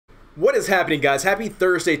What is happening, guys? Happy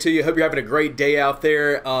Thursday to you. Hope you're having a great day out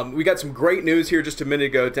there. We got some great news here just a minute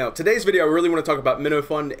ago. Now, today's video, I really want to talk about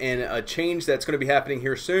MinnowFund and a change that's going to be happening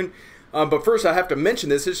here soon. But first, I have to mention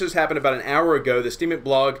this. This just happened about an hour ago. The Steem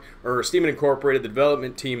blog, or Steem Incorporated, the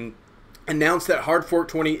development team, announced that HardFork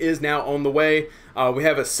 20 is now on the way. We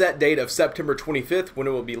have a set date of September 25th when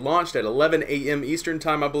it will be launched at 11 a.m. Eastern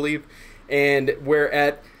time, I believe. And we're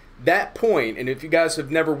at that point, and if you guys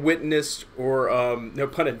have never witnessed, or no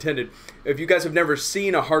pun intended, if you guys have never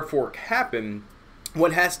seen a hard fork happen,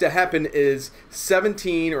 what has to happen is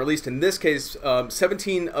 17, or at least in this case,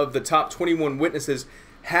 17 of the top 21 witnesses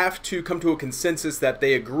have to come to a consensus that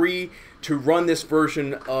they agree to run this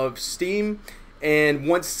version of Steem. And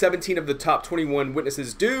once 17 of the top 21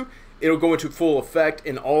 witnesses do, it'll go into full effect,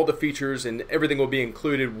 and all the features and everything will be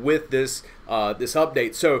included with this this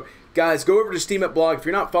update. So guys, go over to Steem blog. If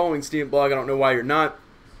you're not following Steem blog, I don't know why you're not.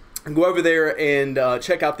 Go over there and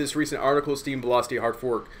check out this recent article, Steem Velocity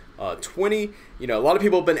HardFork 20. You know, a lot of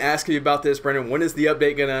people have been asking me about this, Brendan. When is the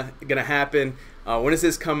update gonna happen? When is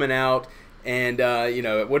this coming out? And you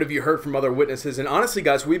know, what have you heard from other witnesses? And honestly,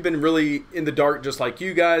 guys, we've been really in the dark, just like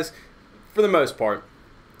you guys, for the most part.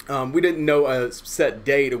 We didn't know a set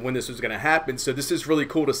date of when this was going to happen, so this is really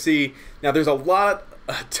cool to see. Now, there's a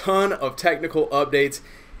ton of technical updates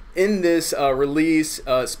in this release,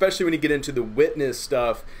 especially when you get into the witness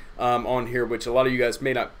stuff on here, which a lot of you guys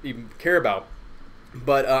may not even care about.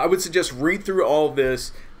 But I would suggest read through all of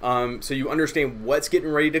this so you understand what's getting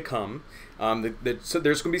ready to come. So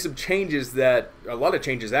there's going to be some changes, a lot of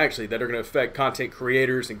changes actually, that are going to affect content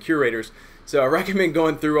creators and curators. So I recommend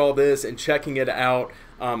going through all this and checking it out.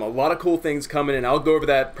 A lot of cool things coming, and I'll go over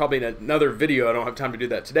that probably in another video. I don't have time to do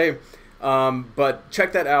that today. But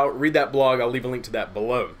check that out, read that blog. I'll leave a link to that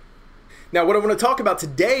below. Now, what I want to talk about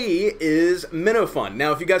today is MinnowFund.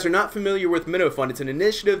 Now, if you guys are not familiar with MinnowFund, it's an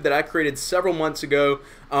initiative that I created several months ago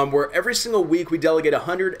where every single week we delegate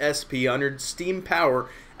 100 SP, 100 Steem power,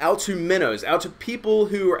 out to minnows, out to people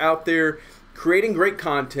who are out there creating great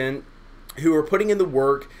content, who are putting in the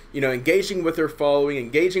work, you know, engaging with their following,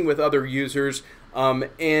 engaging with other users,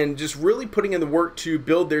 and just really putting in the work to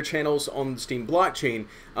build their channels on the Steem blockchain,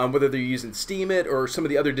 whether they're using Steemit or some of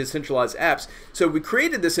the other decentralized apps. So we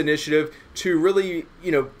created this initiative to really,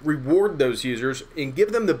 you know, reward those users and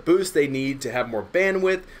give them the boost they need to have more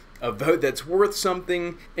bandwidth, a vote that's worth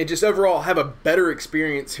something, and just overall have a better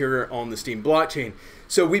experience here on the Steem blockchain.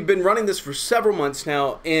 So we've been running this for several months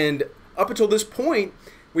now, and up until this point,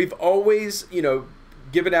 we've always, you know,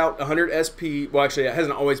 given out 100 SP. Well, actually, it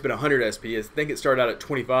hasn't always been 100 SP. I think it started out at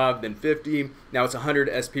 25, then 50. Now it's 100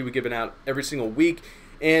 SP we've given out every single week.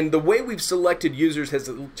 And the way we've selected users has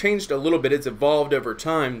changed a little bit. It's evolved over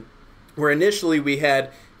time, where initially we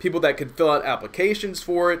had people that could fill out applications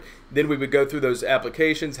for it. Then we would go through those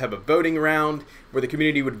applications, have a voting round where the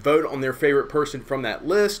community would vote on their favorite person from that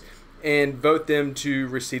list and vote them to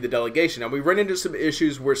receive the delegation. Now, we ran into some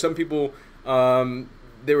issues where some people,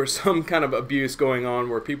 there was some kind of abuse going on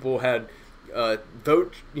where people had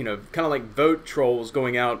vote, you know, kind of like vote trolls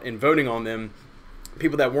going out and voting on them,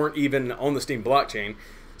 people that weren't even on the Steem blockchain.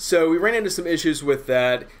 So we ran into some issues with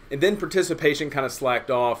that, and then participation kind of slacked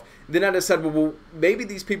off. Then I decided, well, maybe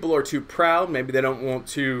these people are too proud, maybe they don't want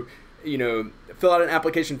to, you know, fill out an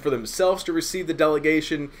application for themselves to receive the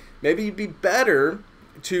delegation. Maybe it'd be better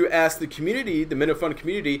to ask the community, the MinnowFund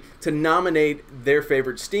community, to nominate their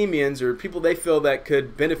favorite Steemians or people they feel that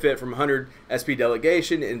could benefit from 100 SP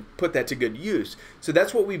delegation and put that to good use. So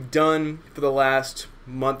that's what we've done for the last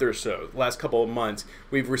month or so, the last couple of months.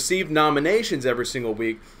 We've received nominations every single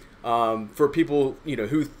week for people, you know,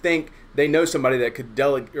 who think they know somebody that could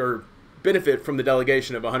delegate or benefit from the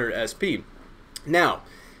delegation of 100 SP. Now,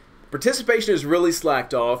 participation has really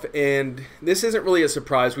slacked off, and this isn't really a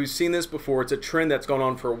surprise. We've seen this before. It's a trend that's gone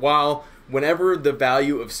on for a while. Whenever the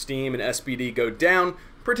value of Steem and SPD go down,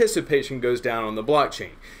 participation goes down on the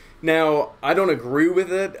blockchain. Now, I don't agree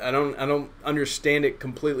with it. I don't understand it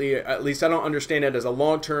completely. At least I don't understand it as a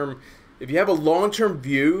long-term. If you have a long-term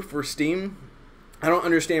view for Steem, I don't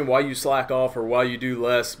understand why you slack off or why you do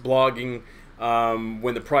less blogging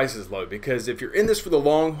when the price is low. Because if you're in this for the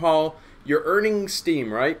long haul, you're earning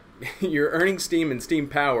Steem, right? You're earning Steem and Steem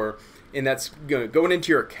power, and that's going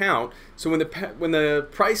into your account. So when the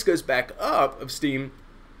price goes back up of Steem,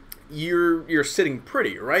 you're sitting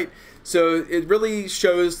pretty, right? So it really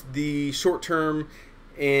shows the short term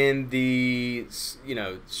and the, you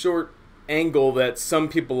know, short angle that some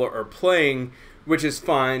people are playing, which is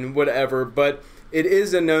fine, whatever. But it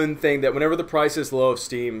is a known thing that whenever the price is low of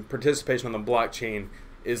Steem, participation on the blockchain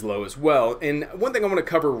is low as well. And one thing I want to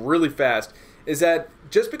cover really fast is that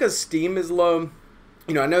just because Steem is low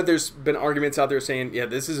you know, I know there's been arguments out there saying, yeah,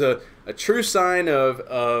 this is a true sign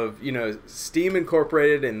of you know, Steem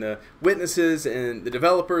Incorporated and the witnesses and the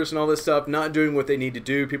developers and all this stuff not doing what they need to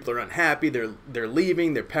do. People are unhappy. They're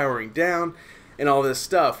leaving. They're powering down, and all this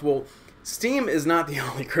stuff. Well, Steem is not the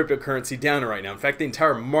only cryptocurrency down right now. In fact, the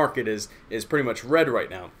entire market is pretty much red right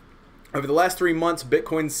now. Over the last 3 months,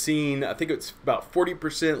 Bitcoin's seen, I think it's about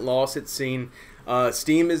 40% loss it's seen.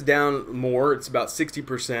 Steem is down more. It's about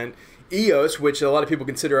 60%. EOS, which a lot of people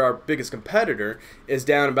consider our biggest competitor, is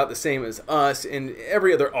down about the same as us, and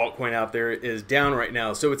every other altcoin out there is down right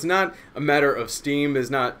now. So it's not a matter of Steem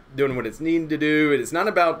is not doing what it's needing to do. It's not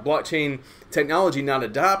about blockchain technology not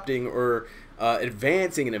adopting or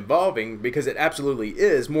advancing and evolving, because it absolutely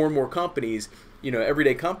is. More and more companies, you know,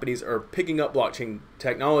 everyday companies are picking up blockchain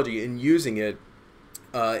technology and using it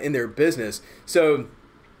in their business. So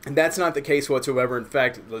that's not the case whatsoever. In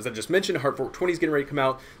fact, as I just mentioned, HardFork 20 is getting ready to come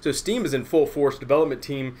out. So Steem is in full force. Development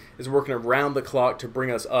team is working around the clock to bring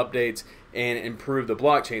us updates and improve the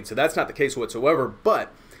blockchain. So that's not the case whatsoever.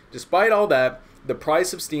 But despite all that, the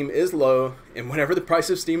price of Steem is low, and whenever the price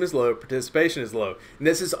of Steem is low, participation is low. And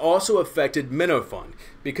this has also affected MinnowFund,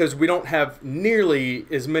 because we don't have nearly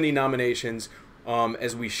as many nominations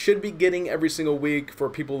as we should be getting every single week for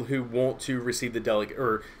people who want to receive the delegate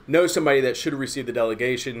or know somebody that should receive the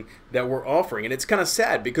delegation that we're offering. And it's kind of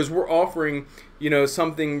sad, because we're offering, you know,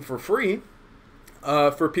 something for free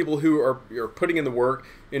for people who are putting in the work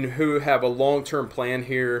and who have a long-term plan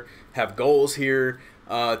here, have goals here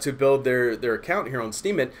to build their account here on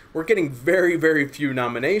Steemit. We're getting very, very few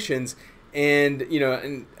nominations. And, you know,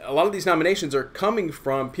 and a lot of these nominations are coming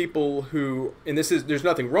from people who, and there's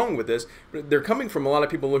nothing wrong with this, but they're coming from a lot of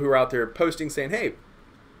people who are out there posting saying, hey,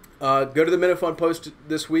 go to the MinnowFund post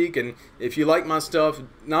this week, and if you like my stuff,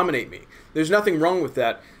 nominate me. There's nothing wrong with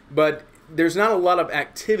that, but there's not a lot of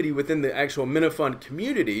activity within the actual MinnowFund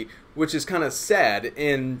community, which is kind of sad.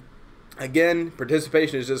 And again,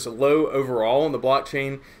 participation is just low overall on the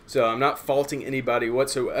blockchain, so I'm not faulting anybody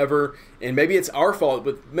whatsoever. And maybe it's our fault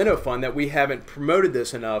with MinnowFund that we haven't promoted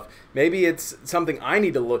this enough. Maybe it's something I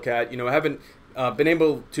need to look at. You know, I haven't been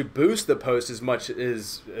able to boost the post as much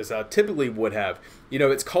as I typically would have. You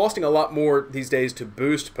know, it's costing a lot more these days to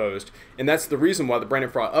boost post, and that's the reason why the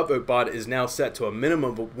Frye upvote bot is now set to a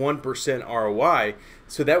minimum of 1% ROI,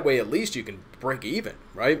 so that way at least you can break even,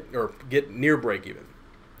 right? Or get near break even.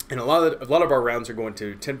 And a lot of our rounds are going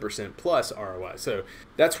to 10% plus ROI. So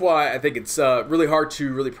that's why I think it's really hard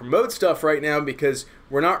to really promote stuff right now, because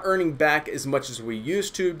we're not earning back as much as we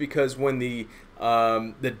used to, because when the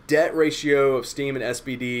debt ratio of Steem and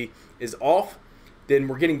SBD is off, then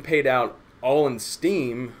we're getting paid out all in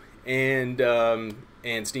Steem and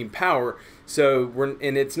Steem Power. So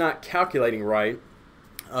and it's not calculating right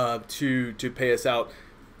to pay us out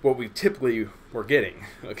what we typically were getting,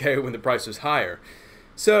 okay, when the price was higher.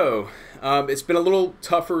 So it's been a little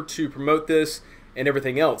tougher to promote this and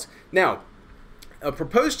everything else. Now, a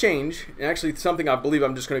proposed change, and actually something I believe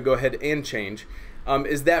I'm just going to go ahead and change,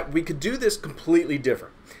 is that we could do this completely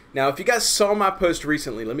different. Now, if you guys saw my post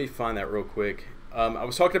recently, let me find that real quick. I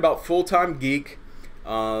was talking about Full-Time Geek.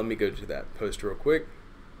 Let me go to that post real quick.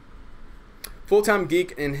 Full-Time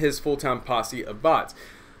Geek and his full-time posse of bots.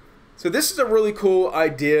 So this is a really cool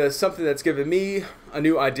idea, something that's given me a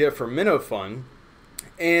new idea for MinnowFund.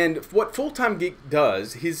 And what Full-Time Geek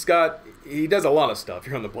does, he does a lot of stuff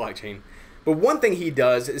here on the blockchain. But one thing he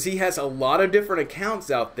does is he has a lot of different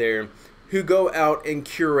accounts out there who go out and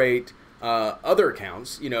curate other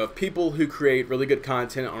accounts, you know, people who create really good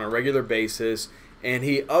content on a regular basis, and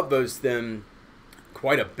he upvotes them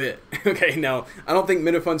quite a bit. Okay, now I don't think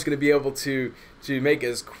MinnowFund's going to be able to make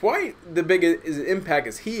as quite the big impact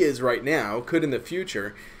as he is right now. Could in the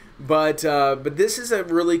future. But this is a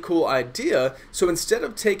really cool idea. So instead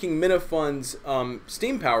of taking MinnowFund's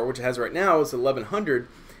Steem Power, which it has right now, is 1,100,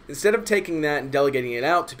 instead of taking that and delegating it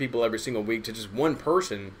out to people every single week to just one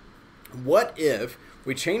person, what if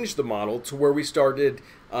we changed the model to where we started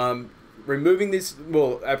removing these,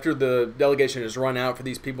 well, after the delegation is run out for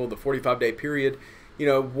these people, the 45-day period, you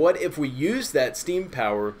know, what if we use that Steem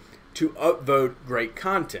Power to upvote great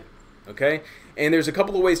content? Okay, and there's a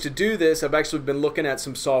couple of ways to do this. I've actually been looking at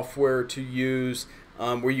some software to use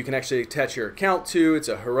where you can actually attach your account to. It's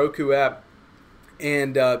a Heroku app,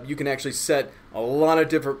 and you can actually set a lot of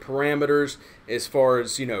different parameters as far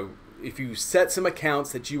as, you know, if you set some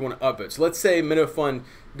accounts that you want to upvote. So let's say MinnowFund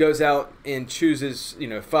goes out and chooses, you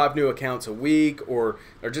know, 5 new accounts a week, or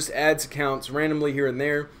just adds accounts randomly here and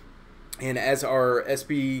there. And as our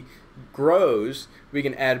SB grows, we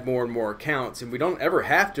can add more and more accounts, and we don't ever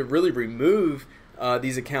have to really remove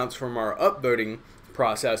these accounts from our upvoting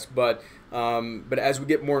process. But But as we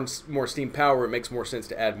get more and more Steem power, it makes more sense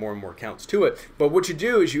to add more and more accounts to it. But what you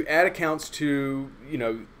do is you add accounts to,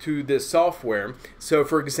 to this software. So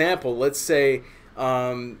for example, let's say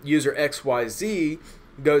user XYZ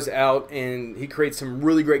goes out and he creates some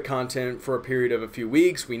really great content for a period of a few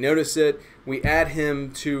weeks. We notice it. We add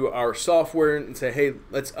him to our software and say, hey,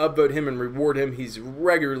 let's upvote him and reward him. He's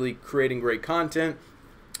regularly creating great content.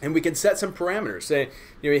 And we can set some parameters. Say,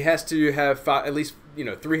 he has to have at least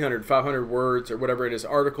 300, 500 words or whatever in his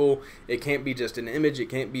article. It can't be just an image. It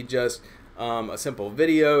can't be just a simple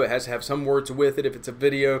video. It has to have some words with it if it's a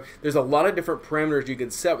video. There's a lot of different parameters you can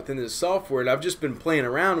set within this software, and I've just been playing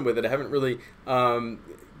around with it. I haven't really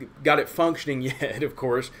got it functioning yet, of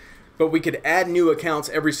course. But we could add new accounts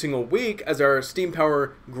every single week as our Steem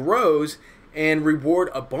power grows and reward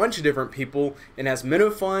a bunch of different people. And as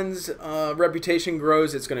MinnowFund's reputation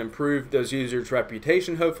grows, it's going to improve those users'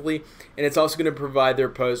 reputation, hopefully, and it's also going to provide their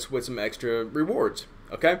posts with some extra rewards.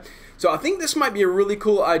 Okay, so I think this might be a really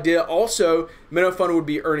cool idea. Also, MinnowFund would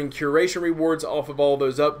be earning curation rewards off of all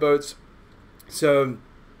those upvotes, so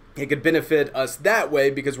it could benefit us that way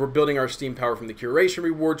because we're building our Steem power from the curation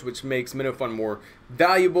rewards, which makes MinnowFund more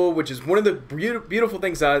valuable, which is one of the beautiful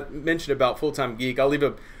things I mentioned about Full-Time Geek. I'll leave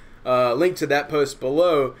a link to that post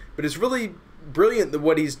below, but it's really brilliant that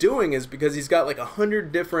what he's doing is because he's got like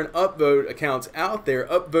 100 different upvote accounts out there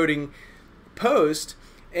upvoting posts,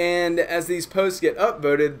 and as these posts get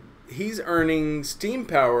upvoted, he's earning Steem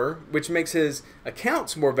power, which makes his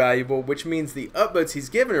accounts more valuable, which means the upvotes he's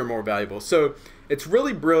given are more valuable. So it's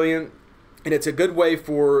really brilliant, and it's a good way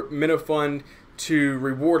for MinnowFund to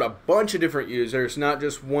reward a bunch of different users, not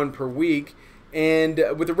just one per week. And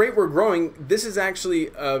with the rate we're growing, this is actually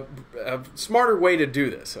a smarter way to do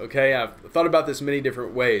this, okay? I've thought about this many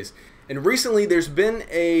different ways. And recently there's been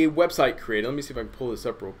a website created. Let me see if I can pull this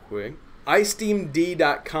up real quick.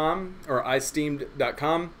 iSteemd.com or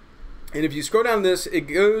iSteemd.com. And if you scroll down this, it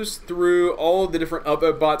goes through all the different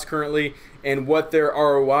upvote bots currently and what their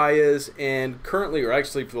ROI is. And currently, or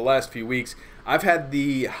actually for the last few weeks, I've had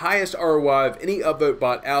the highest ROI of any upvote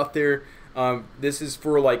bot out there. This is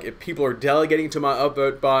for like if people are delegating to my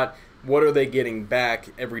upvote bot, what are they getting back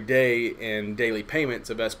every day in daily payments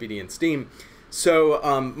of SBD and Steem. So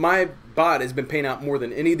my bot has been paying out more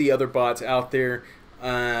than any of the other bots out there.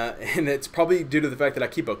 And it's probably due to the fact that I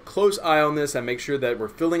keep a close eye on this. I make sure that we're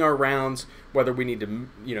filling our rounds, whether we need to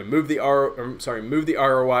move the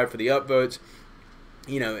ROI for the upvotes,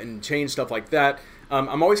 and change stuff like that.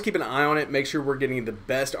 I'm always keeping an eye on it, make sure we're getting the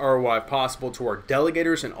best ROI possible to our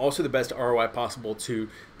delegators and also the best ROI possible to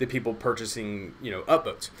the people purchasing,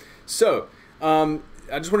 upvotes. So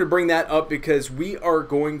I just want to bring that up because we are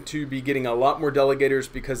going to be getting a lot more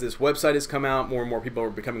delegators because this website has come out. More and more people are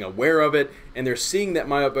becoming aware of it, and they're seeing that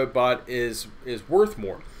my upvote bot is worth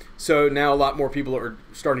more. So now a lot more people are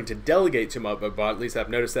starting to delegate to my upvote bot. At least I've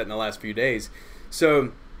noticed that in the last few days.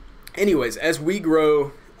 So anyways, as we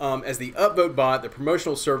grow, as the upvote bot, the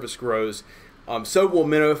promotional service grows, so will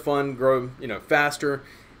MinnowFund grow, faster,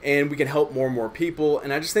 and we can help more and more people.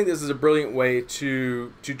 And I just think this is a brilliant way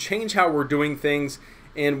to change how we're doing things.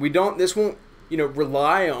 And this won't,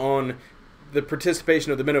 rely on the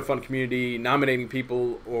participation of the MinnowFund community, nominating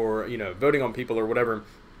people or, voting on people or whatever.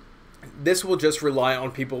 This will just rely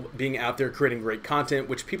on people being out there creating great content,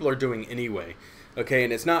 which people are doing anyway. Okay,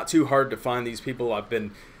 and it's not too hard to find these people. I've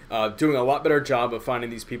been doing a lot better job of finding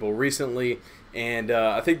these people recently, and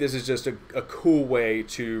I think this is just a cool way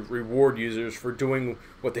to reward users for doing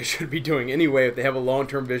what they should be doing anyway if they have a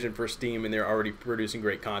long-term vision for Steem and they're already producing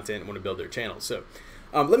great content and want to build their channel. So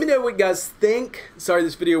let me know what you guys think. Sorry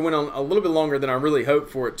this video went on a little bit longer than I really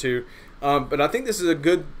hoped for it to, but I think this is a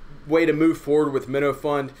good way to move forward with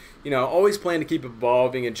MinnowFund. Always plan to keep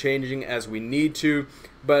evolving and changing as we need to,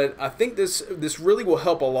 but I think this really will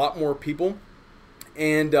help a lot more people.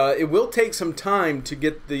 And it will take some time to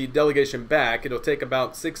get the delegation back. It'll take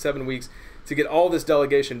about 6-7 weeks to get all this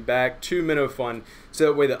delegation back to MinnowFund, so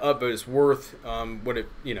that way the upvote is worth what it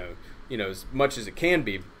as much as it can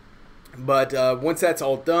be. But once that's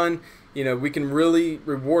all done, we can really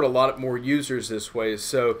reward a lot more users this way.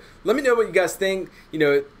 So let me know what you guys think.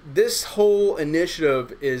 This whole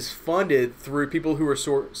initiative is funded through people who are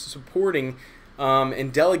supporting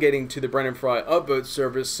and delegating to the Brandon Frye upvote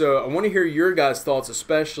service. So I want to hear your guys' thoughts,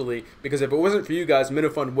 especially because if it wasn't for you guys,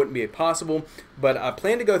 MinnowFund wouldn't be possible. But I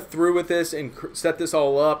plan to go through with this and set this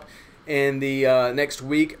all up in the next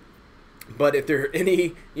week. But if there are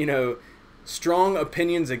any, strong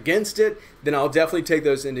opinions against it, then I'll definitely take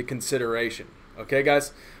those into consideration. Okay,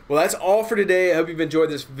 guys? Well, that's all for today. I hope you've enjoyed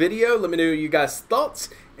this video. Let me know your guys' thoughts,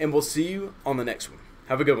 and we'll see you on the next one.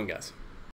 Have a good one, guys.